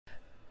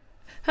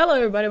Hello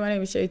everybody, my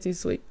name is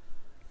ShaytoSweet.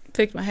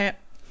 Picked my hat.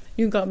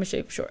 You can call me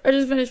Shay for short. I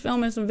just finished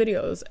filming some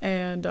videos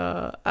and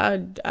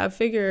I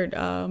figured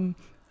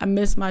I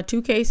missed my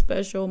 2K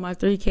special, my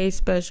 3K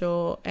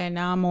special, and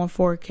now I'm on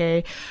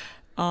 4K.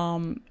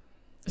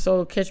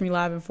 So catch me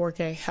live in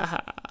 4K.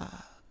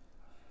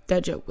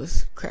 That joke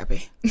was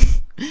crappy.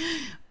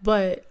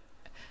 But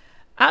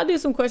I'll do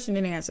some question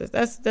and answers.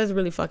 That's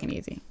really fucking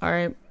easy. All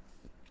right.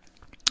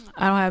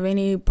 I don't have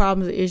any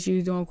problems or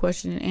issues doing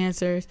question and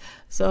answers.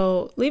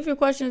 So leave your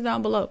questions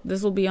down below.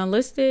 This will be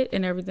unlisted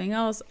and everything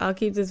else. I'll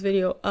keep this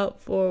video up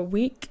for a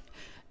week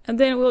and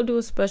then we'll do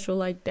a special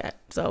like that.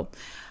 So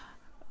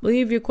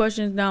leave your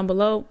questions down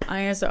below. I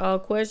answer all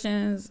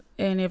questions.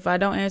 And if I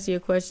don't answer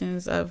your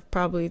questions, I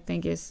probably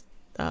think it's,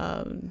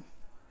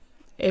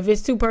 if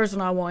it's too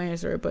personal, I won't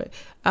answer it, but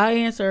I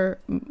answer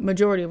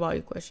majority of all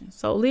your questions.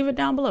 So leave it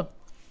down below.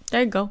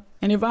 There you go.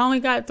 And if I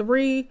only got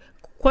 3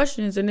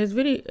 questions in this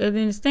video, in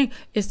this thing,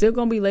 it's still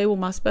gonna be labeled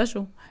my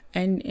special,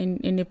 and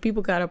if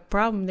people got a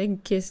problem, they can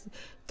kiss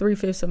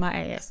 3/5 of my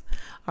ass.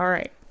 All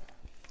right,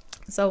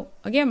 so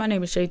again, my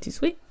name is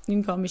ShaytoSweet. You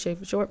can call me Shay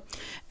for short.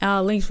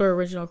 Links for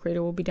original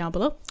creator will be down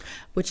below,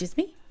 which is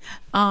me.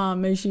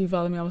 Make sure you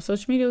follow me on my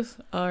social medias.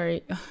 All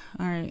right,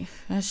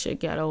 that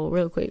shit got old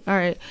real quick. All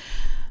right,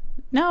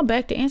 now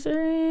back to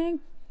answering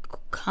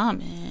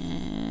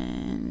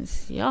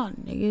comments. Y'all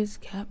niggas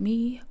got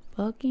me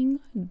fucking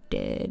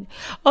dead.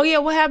 Oh yeah,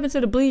 what happened to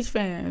the Bleach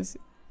fans?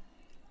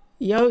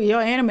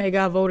 Your anime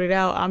got voted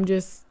out. I'm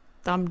just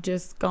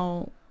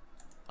gonna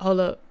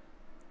hold up.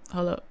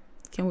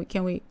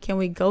 Can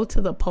we go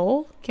to the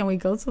poll? Can we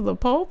go to the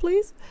poll,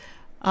 please?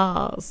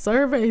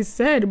 Survey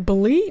said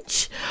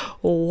Bleach.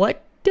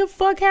 What the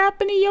fuck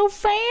happened to your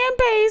fan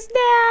base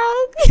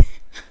now?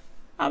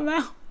 I'm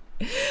out.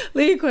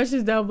 Leave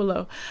questions down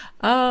below.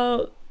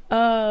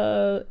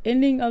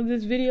 Ending of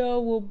this video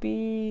will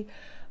be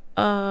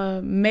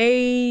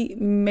May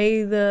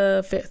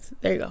the 5th.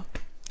 There you go.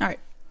 All right,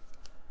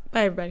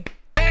 bye everybody.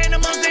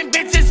 Animals and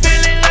bitches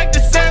feeling like the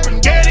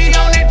Serengeti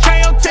on that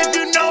trail tip.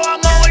 You know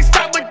I'm always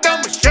top with the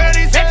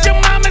machetes. At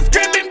your mama's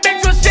cribbing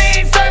bitch, so she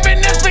ain't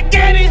serving the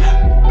spaghetti.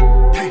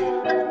 Hey,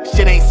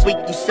 shit ain't sweet.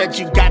 You said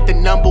you got the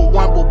 #1,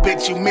 well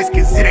bitch you miss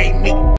 'cause it ain't me.